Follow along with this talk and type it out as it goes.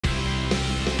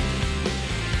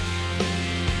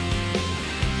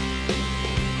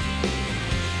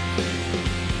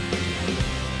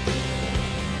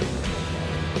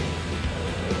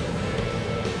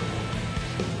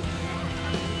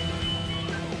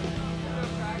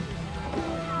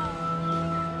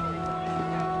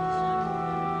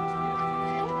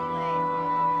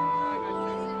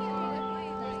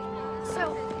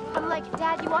Like,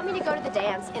 Dad, you want me to go to the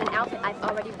dance in an outfit I've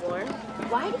already worn?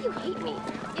 Why do you hate me?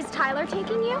 Is Tyler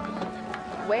taking you?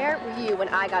 Where were you when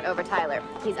I got over Tyler?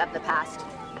 He's of the past.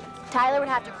 Tyler would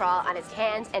have to crawl on his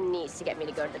hands and knees to get me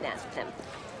to go to the dance with him.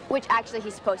 Which actually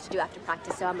he's supposed to do after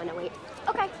practice, so I'm gonna wait.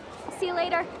 Okay, see you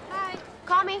later. Bye.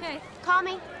 Call me. Okay. Call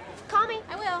me. Call me.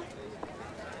 I will.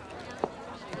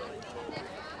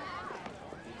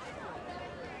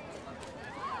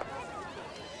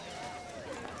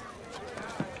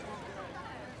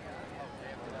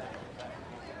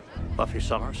 Buffy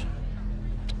Summers?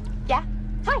 Yeah?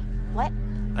 Hi. What?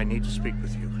 I need to speak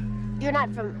with you. You're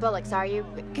not from Bullock's, are you?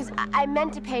 Because I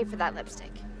meant to pay for that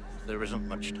lipstick. There isn't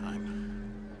much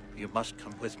time. You must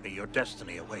come with me. Your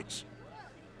destiny awaits.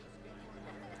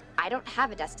 I don't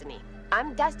have a destiny.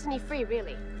 I'm destiny-free,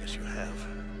 really. Yes, you have.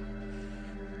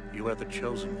 You are the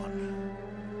chosen one.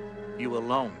 You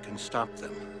alone can stop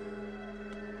them.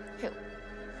 Who?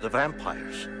 The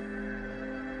vampires.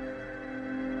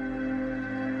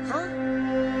 Huh?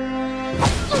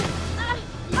 Oh, God.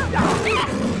 Oh, God.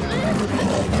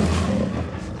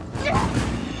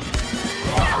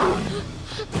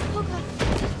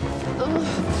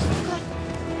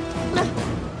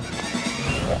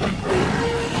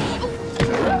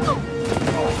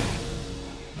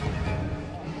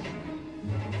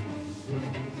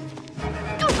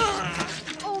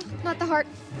 Oh, not the heart.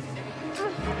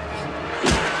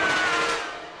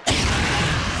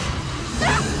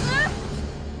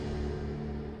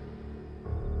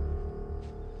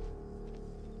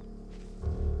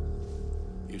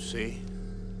 You see?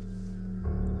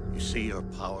 You see your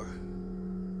power?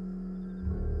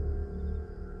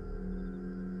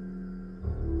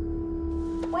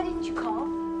 Why didn't you call?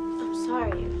 I'm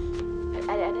sorry.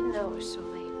 I didn't know it was so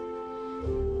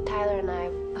late. Tyler and I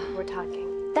were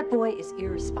talking. That boy is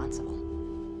irresponsible.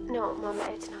 No, Mom,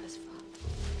 it's not his fault.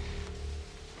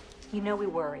 You know we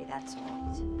worry, that's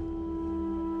all.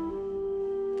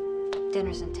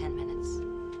 Dinner's in 10 minutes.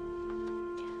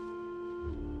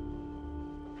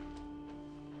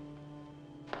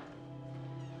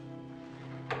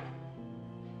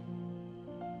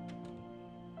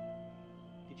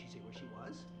 Did she say where she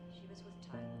was? She was with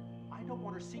Tyler. I don't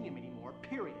want her seeing him anymore,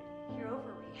 period. You're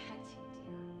overreacting,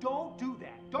 dear. Don't do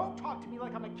that. Don't talk to me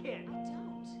like I'm a kid. I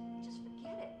don't. Just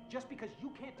forget it. Just because you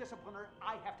can't discipline her,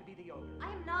 I have to be the ogre.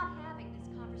 I am not having this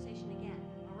conversation again,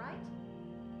 all right?